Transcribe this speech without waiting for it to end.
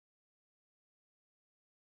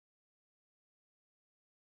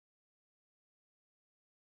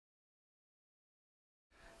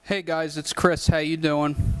Hey guys, it's Chris. How you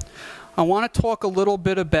doing? I want to talk a little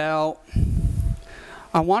bit about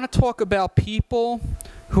people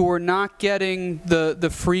who are not getting the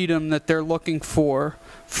freedom that they're looking for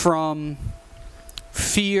from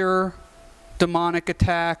fear, demonic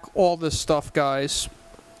attack, all this stuff, guys.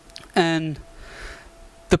 And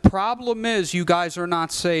the problem is you guys are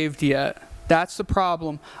not saved yet. That's the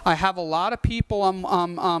problem. I have a lot of people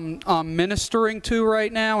I'm ministering to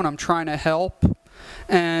right now, and I'm trying to help.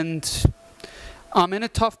 And I'm in a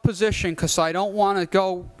tough position because I don't want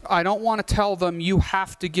to tell them you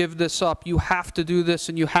have to give this up, you have to do this,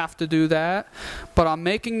 and you have to do that. But I'm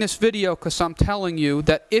making this video because I'm telling you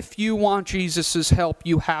that if you want Jesus' help,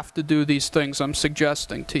 you have to do these things I'm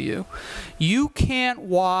suggesting to you. You can't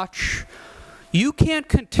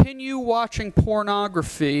continue watching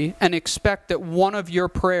pornography and expect that one of your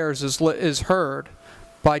prayers is heard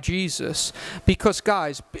by Jesus. Because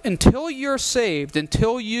guys, until you're saved,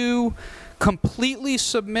 until you completely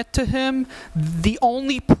submit to Him, the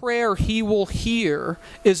only prayer He will hear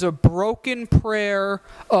is a broken prayer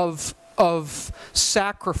of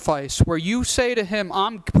sacrifice, where you say to Him,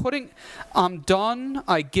 I'm done,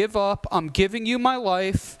 I give up, I'm giving you my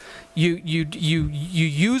life, you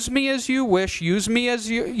use me as you wish, use me as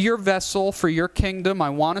your vessel for your kingdom,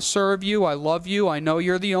 I want to serve you, I love you, I know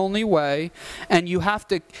you're the only way. And you have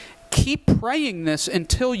to keep praying this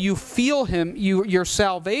until you feel Him, your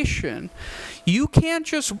salvation. You can't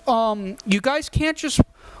just, you guys can't just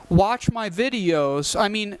watch my videos. I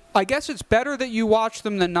mean, I guess it's better that you watch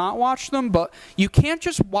them than not watch them, but you can't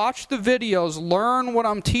just watch the videos, learn what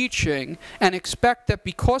I'm teaching, and expect that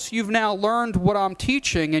because you've now learned what I'm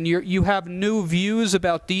teaching and you have new views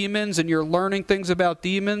about demons and you're learning things about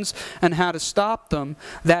demons and how to stop them,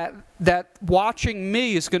 that watching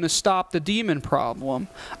me is going to stop the demon problem.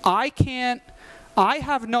 I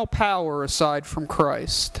have no power aside from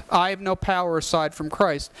Christ. I have no power aside from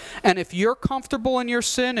Christ. And if you're comfortable in your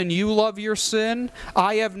sin and you love your sin,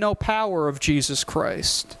 I have no power of Jesus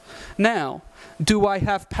Christ. Now, do I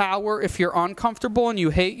have power if you're uncomfortable and you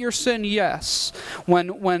hate your sin? Yes.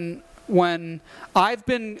 When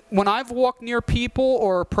I've walked near people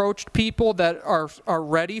or approached people that are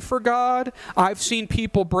ready for God, I've seen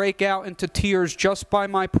people break out into tears just by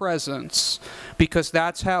my presence, because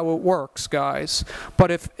that's how it works, guys.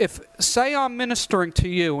 But if say I'm ministering to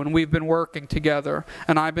you and we've been working together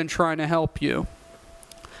and I've been trying to help you,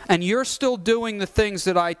 and you're still doing the things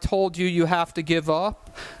that I told you have to give up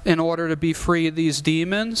in order to be free of these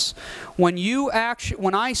demons, when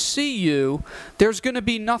I see you, there's going to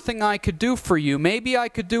be nothing I could do for you. Maybe I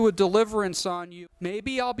could do a deliverance on you.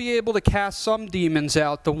 Maybe I'll be able to cast some demons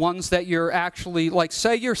out, the ones that you're actually, like,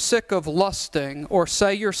 say you're sick of lusting, or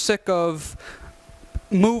say you're sick of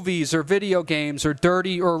movies or video games or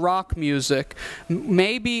dirty or rock music.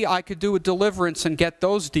 Maybe I could do a deliverance and get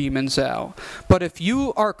those demons out. But if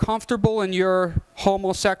you are comfortable in your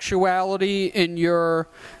homosexuality, in your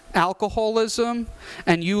alcoholism,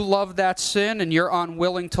 and you love that sin and you're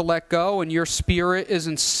unwilling to let go, and your spirit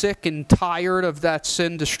isn't sick and tired of that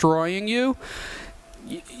sin destroying you,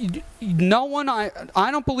 no one, I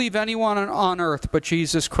don't believe anyone on earth but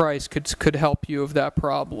Jesus Christ could help you of that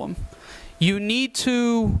problem. You need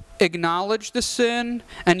to acknowledge the sin,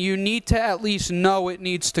 and you need to at least know it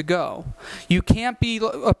needs to go. You can't be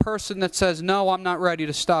a person that says, no, I'm not ready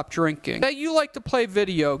to stop drinking. Say you like to play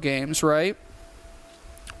video games, right?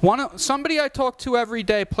 Somebody I talk to every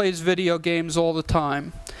day plays video games all the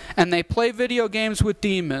time, and they play video games with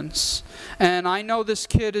demons. And I know this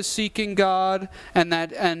kid is seeking God, and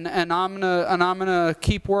I'm gonna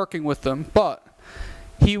keep working with them, but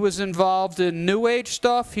he was involved in New Age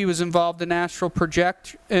stuff. He was involved in astral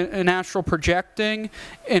projecting,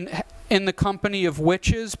 in the company of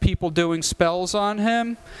witches, people doing spells on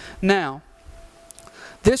him. Now,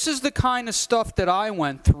 this is the kind of stuff that I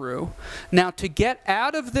went through. Now, to get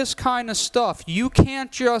out of this kind of stuff, you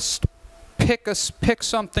can't just pick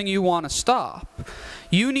something you want to stop.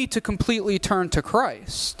 You need to completely turn to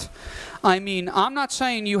Christ. I mean, I'm not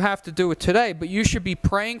saying you have to do it today, but you should be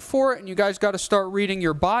praying for it, and you guys got to start reading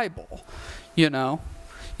your Bible, you know.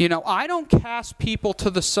 I don't cast people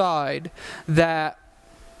to the side that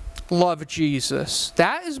love Jesus.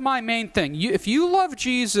 That is my main thing. If you love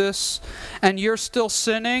Jesus and you're still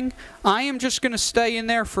sinning, I am just going to stay in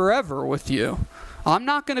there forever with you. I'm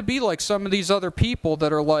not going to be like some of these other people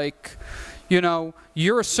that are like,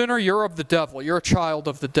 you're a sinner, you're of the devil, you're a child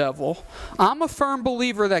of the devil. I'm a firm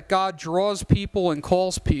believer that God draws people and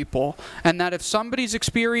calls people, and that if somebody's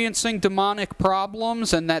experiencing demonic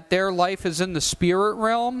problems and that their life is in the spirit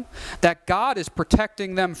realm, that God is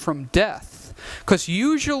protecting them from death. Because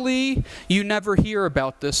usually you never hear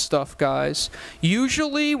about this stuff, guys.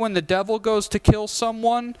 Usually when the devil goes to kill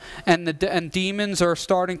someone and demons are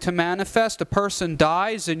starting to manifest, a person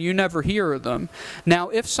dies and you never hear of them. Now,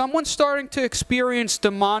 if someone's starting to experience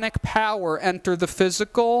demonic power enter the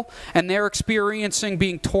physical, and they're experiencing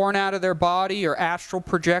being torn out of their body or astral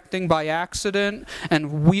projecting by accident,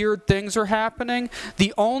 and weird things are happening,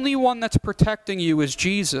 the only one that's protecting you is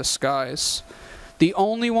Jesus, guys. The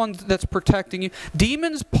only one that's protecting you.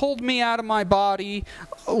 Demons pulled me out of my body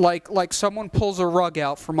like someone pulls a rug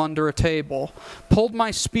out from under a table. Pulled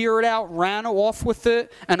my spirit out, ran off with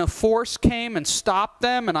it, and a force came and stopped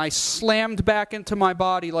them, and I slammed back into my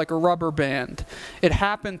body like a rubber band. It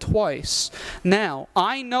happened twice. Now,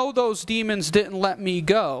 I know those demons didn't let me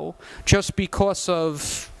go just because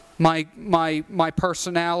of my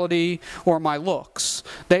personality or my looks.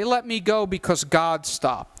 They let me go because God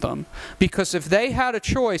stopped them. Because if they had a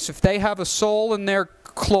choice, if they have a soul in their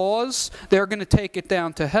claws, they're going to take it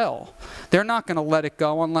down to hell. They're not going to let it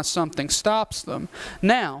go unless something stops them.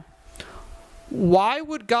 Now, why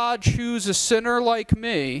would God choose a sinner like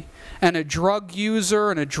me and a drug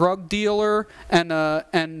user and a drug dealer and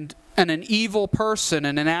an evil person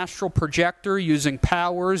and an astral projector using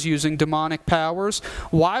powers, using demonic powers?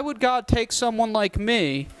 Why would God take someone like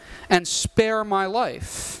me and spare my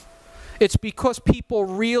life? It's because people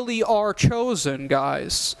really are chosen,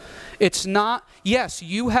 guys. It's not, yes,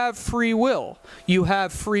 you have free will. You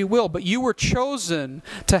have free will, but you were chosen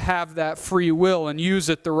to have that free will and use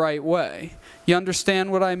it the right way. You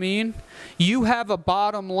understand what I mean? You have a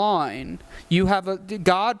bottom line.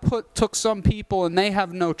 God took some people and they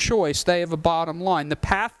have no choice. They have a bottom line. The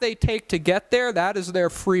path they take to get there, that is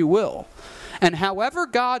their free will. And however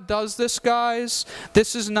God does this, guys,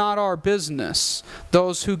 this is not our business.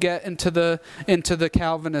 Those who get into the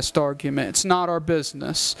Calvinist argument, it's not our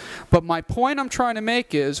business. But my point I'm trying to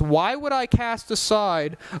make is, why would I cast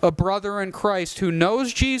aside a brother in Christ who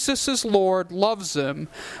knows Jesus is Lord, loves him,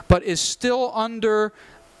 but is still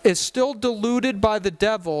deluded by the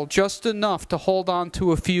devil just enough to hold on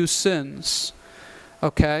to a few sins?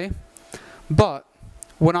 Okay? But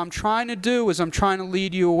what I'm trying to do is I'm trying to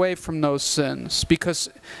lead you away from those sins. Because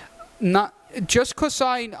just because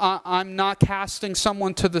I'm not casting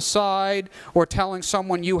someone to the side or telling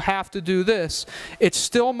someone you have to do this, it's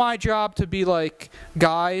still my job to be like,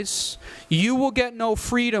 guys, you will get no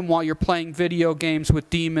freedom while you're playing video games with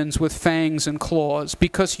demons with fangs and claws,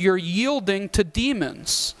 because you're yielding to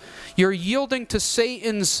demons. You're yielding to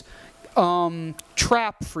Satan's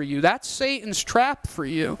trap for you. That's Satan's trap for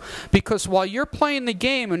you. Because while you're playing the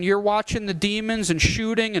game and you're watching the demons and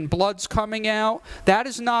shooting and blood's coming out, that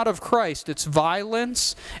is not of Christ. It's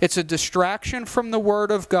violence. It's a distraction from the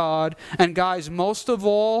Word of God. And guys, most of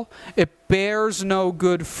all, it bears no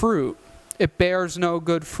good fruit. It bears no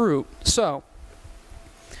good fruit. So,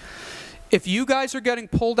 if you guys are getting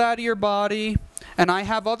pulled out of your body, and I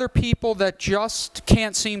have other people that just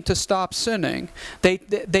can't seem to stop sinning.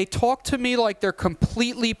 They talk to me like they're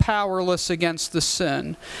completely powerless against the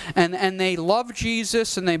sin. And they love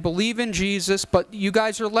Jesus and they believe in Jesus, but you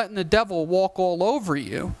guys are letting the devil walk all over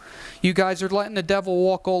you. You guys are letting the devil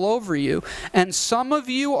walk all over you. And some of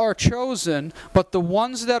you are chosen, but the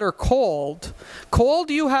ones that are called,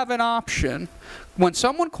 you have an option. When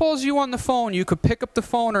someone calls you on the phone, you could pick up the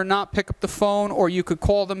phone or not pick up the phone, or you could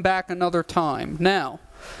call them back another time. Now,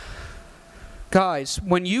 guys,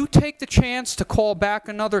 when you take the chance to call back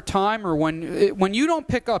another time, or when you don't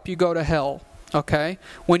pick up, you go to hell. Okay?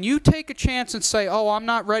 When you take a chance and say, oh, I'm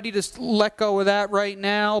not ready to let go of that right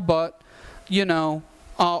now, but, in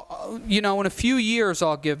a few years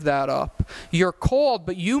I'll give that up. You're called,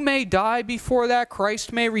 but you may die before that.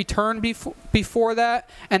 Christ may return before that.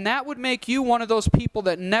 And that would make you one of those people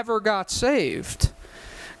that never got saved.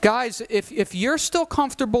 Guys, if you're still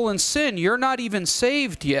comfortable in sin, you're not even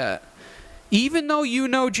saved yet. Even though you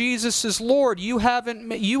know Jesus is Lord, you haven't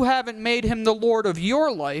made him the Lord of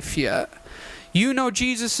your life yet. You know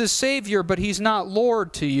Jesus is Savior, but he's not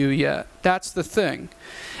Lord to you yet. That's the thing.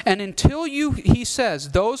 And until he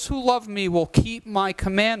says, those who love me will keep my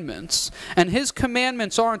commandments. And his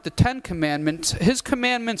commandments aren't the 10 commandments. His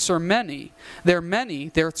commandments are many. They're many.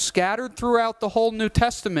 They're scattered throughout the whole New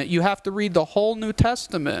Testament. You have to read the whole New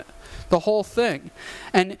Testament, the whole thing.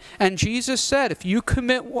 And Jesus said, if you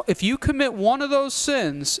commit one of those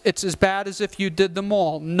sins, it's as bad as if you did them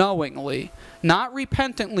all knowingly. Not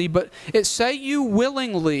repentantly, but say you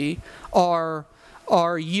willingly are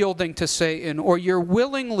are yielding to Satan, or you're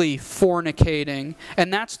willingly fornicating,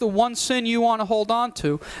 and that's the one sin you want to hold on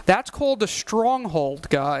to, that's called a stronghold,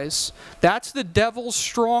 guys. That's the devil's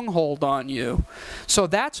stronghold on you. So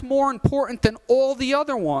that's more important than all the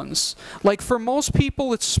other ones. Like for most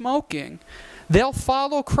people, it's smoking. They'll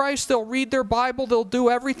follow Christ, they'll read their Bible, they'll do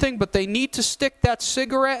everything, but they need to stick that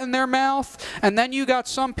cigarette in their mouth. And then you got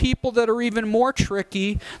some people that are even more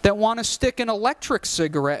tricky that want to stick an electric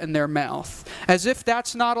cigarette in their mouth, as if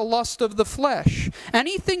that's not a lust of the flesh.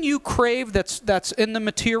 Anything you crave that's in the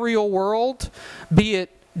material world, be it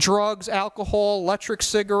drugs, alcohol, electric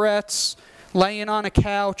cigarettes, laying on a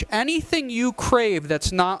couch, anything you crave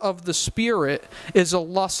that's not of the Spirit is a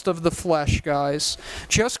lust of the flesh, guys.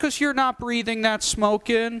 Just because you're not breathing that smoke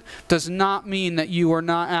in does not mean that you are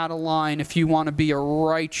not out of line if you want to be a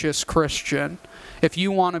righteous Christian. If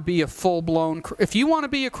you want to be a full-blown, if you want to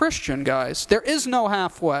be a Christian, guys, there is no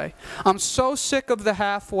halfway. I'm so sick of the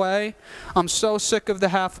halfway. I'm so sick of the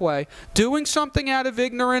halfway. Doing something out of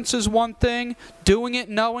ignorance is one thing. Doing it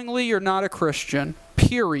knowingly, you're not a Christian.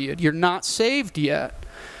 Period. You're not saved yet.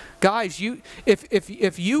 Guys,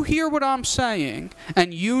 if you hear what I'm saying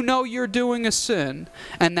and you know you're doing a sin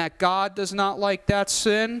and that God does not like that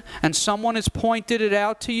sin and someone has pointed it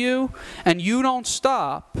out to you and you don't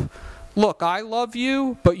stop, look, I love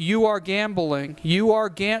you, but you are gambling. You're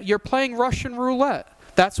playing Russian roulette.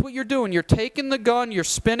 That's what you're doing. You're taking the gun, you're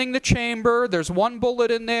spinning the chamber, there's one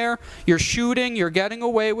bullet in there, you're shooting, you're getting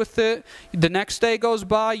away with it. The next day goes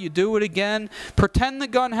by, you do it again. Pretend the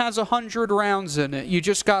gun has 100 rounds in it. You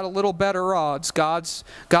just got a little better odds. God's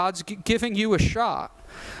giving you a shot.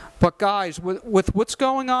 But guys, with what's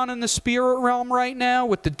going on in the spirit realm right now,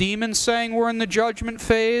 with the demons saying we're in the judgment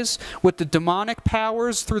phase, with the demonic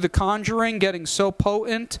powers through the conjuring getting so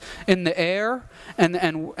potent in the air, and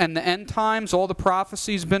the end times, all the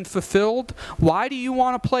prophecies been fulfilled, why do you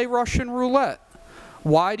want to play Russian roulette?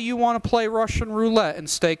 Why do you want to play Russian roulette and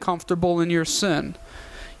stay comfortable in your sin?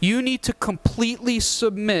 You need to completely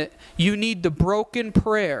submit. You need the broken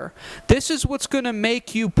prayer. This is what's going to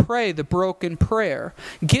make you pray the broken prayer.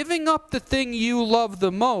 Giving up the thing you love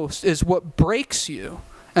the most is what breaks you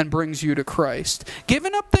and brings you to Christ.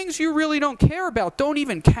 Giving up things you really don't care about don't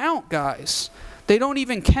even count, guys. They don't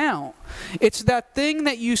even count. It's that thing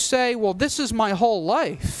that you say, well, this is my whole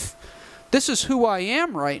life. This is who I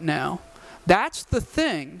am right now. That's the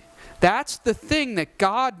thing. That's the thing that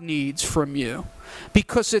God needs from you.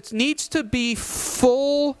 Because it needs to be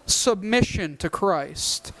full submission to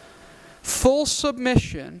Christ. Full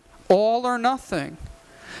submission, all or nothing.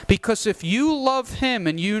 Because if you love Him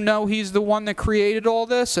and you know He's the one that created all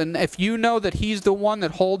this, and if you know that He's the one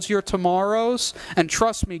that holds your tomorrows, and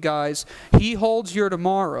trust me guys, He holds your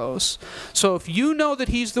tomorrows. So if you know that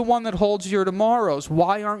He's the one that holds your tomorrows,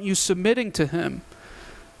 why aren't you submitting to Him?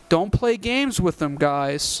 Don't play games with Him,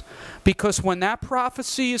 guys. Because when that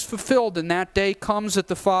prophecy is fulfilled and that day comes that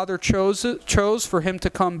the Father chose for Him to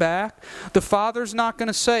come back, the Father's not going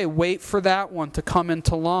to say, wait for that one to come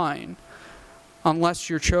into line. Unless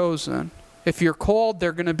you're chosen. If you're called,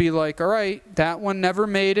 they're going to be like, all right, that one never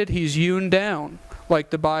made it. He's hewn down, like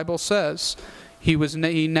the Bible says. He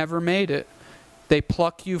never made it. They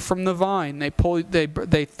pluck you from the vine. They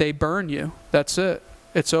burn you. That's it.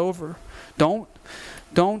 It's over. Don't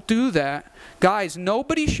do that. Guys,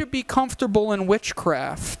 nobody should be comfortable in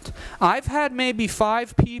witchcraft. I've had maybe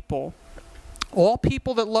 5 people, all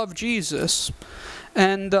people that love Jesus,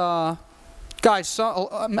 and guys,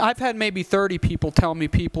 I've had maybe 30 people tell me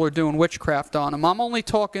people are doing witchcraft on them. I'm only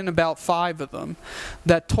talking about 5 of them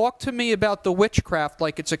that talk to me about the witchcraft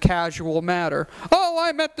like it's a casual matter. Oh,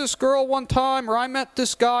 I met this girl one time, or I met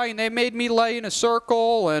this guy, and they made me lay in a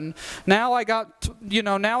circle, and now I got,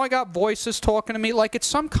 now I got voices talking to me like it's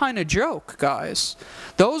some kind of joke, guys.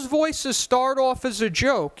 Those voices start off as a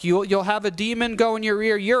joke. You'll have a demon go in your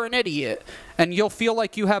ear, you're an idiot. And you'll feel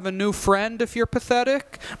like you have a new friend if you're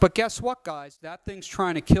pathetic. But guess what, guys? That thing's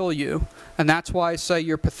trying to kill you. And that's why I say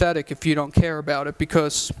you're pathetic if you don't care about it.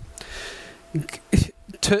 Because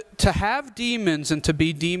to have demons and to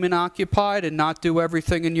be demon-occupied and not do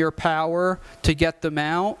everything in your power to get them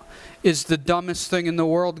out is the dumbest thing in the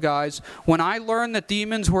world, guys. When I learned that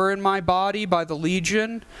demons were in my body by the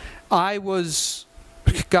Legion,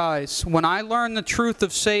 guys, when I learned the truth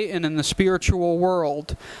of Satan in the spiritual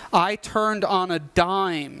world, I turned on a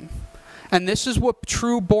dime. And this is what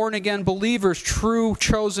true born-again believers, true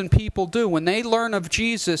chosen people do. When they learn of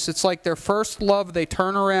Jesus, it's like their first love. They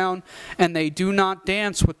turn around and they do not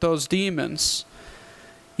dance with those demons.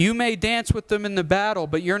 You may dance with them in the battle,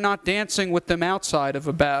 but you're not dancing with them outside of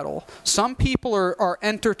a battle. Some people are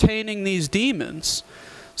entertaining these demons.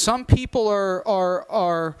 Some people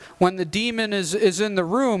are when the demon is in the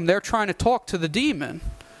room, they're trying to talk to the demon.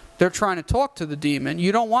 They're trying to talk to the demon.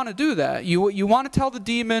 You don't want to do that. You want to tell the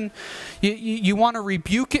demon, you want to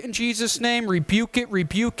rebuke it in Jesus' name, rebuke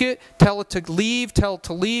it, tell it to leave, tell it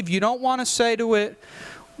to leave. You don't want to say to it,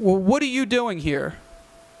 well, what are you doing here?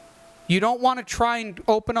 You don't want to try and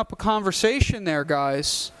open up a conversation there,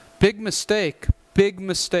 guys. Big mistake,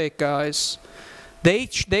 guys.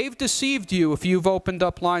 They've deceived you if you've opened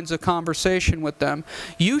up lines of conversation with them.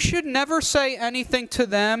 You should never say anything to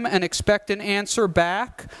them and expect an answer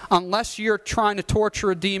back unless you're trying to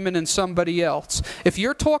torture a demon in somebody else. If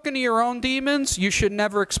you're talking to your own demons, you should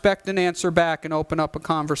never expect an answer back and open up a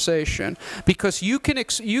conversation. Because you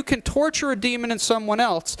can torture a demon in someone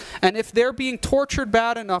else, and if they're being tortured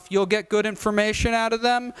bad enough, you'll get good information out of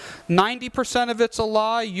them. 90% of it's a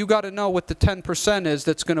lie. You got to know what the 10% is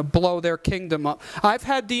that's going to blow their kingdom up. I've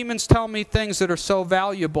had demons tell me things that are so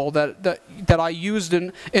valuable that I used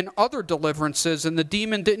in other deliverances, and the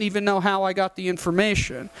demon didn't even know how I got the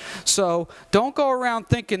information. So don't go around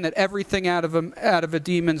thinking that everything out of a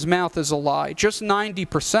demon's mouth is a lie. Just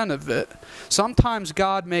 90% of it. Sometimes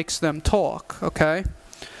God makes them talk, okay?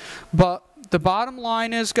 But the bottom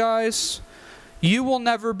line is, guys, you will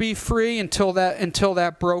never be free until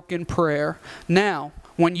that broken prayer. Now,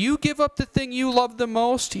 when you give up the thing you love the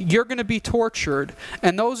most, you're going to be tortured.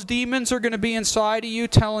 And those demons are going to be inside of you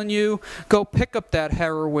telling you, go pick up that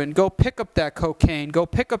heroin, go pick up that cocaine, go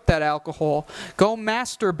pick up that alcohol, go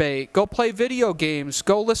masturbate, go play video games,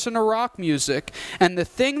 go listen to rock music. And the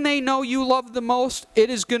thing they know you love the most,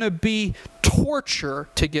 it is going to be torture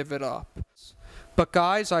to give it up. But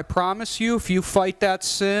guys, I promise you, if you fight that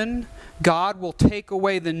sin, God will take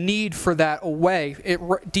away the need for that away.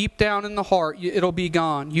 Deep down in the heart, it'll be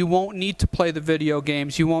gone. You won't need to play the video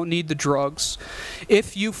games. You won't need the drugs.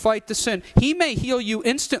 If you fight the sin, He may heal you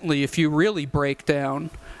instantly if you really break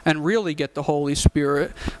down and really get the Holy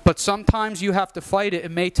Spirit. But sometimes you have to fight it. It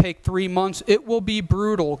may take 3 months. It will be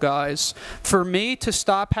brutal, guys. For me to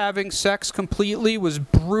stop having sex completely was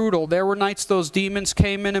brutal. There were nights those demons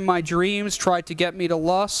came in my dreams, tried to get me to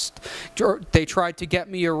lust. They tried to get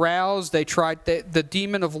me aroused. The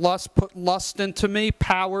demon of lust put lust into me,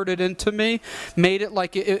 powered it into me, made it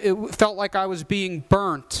like it felt like I was being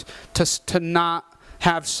burnt to not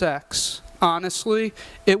have sex. Honestly,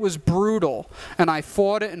 it was brutal. And I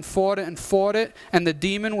fought it and fought it and fought it. And the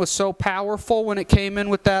demon was so powerful when it came in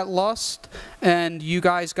with that lust. And you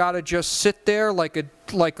guys got to just sit there like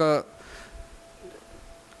a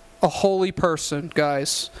holy person,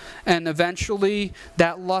 guys. And eventually,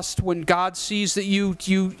 that lust, when God sees that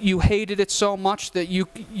you hated it so much that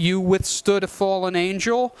you withstood a fallen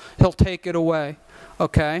angel, He'll take it away.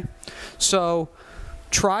 Okay? So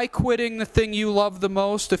try quitting the thing you love the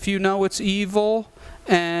most if you know it's evil,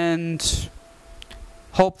 and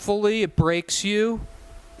hopefully it breaks you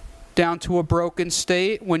down to a broken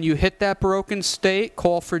state. When you hit that broken state,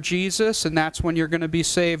 call for Jesus, and that's when you're going to be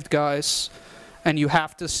saved, guys. And you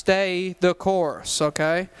have to stay the course,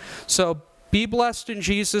 okay? So be blessed in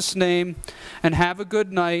Jesus' name, and have a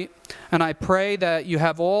good night. And I pray that you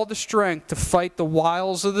have all the strength to fight the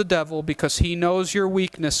wiles of the devil, because he knows your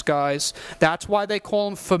weakness, guys. That's why they call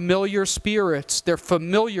them familiar spirits. They're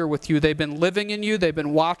familiar with you. They've been living in you. They've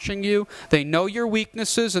been watching you. They know your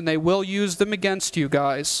weaknesses, and they will use them against you,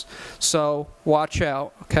 guys. So watch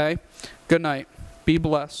out, okay? Good night. Be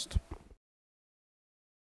blessed.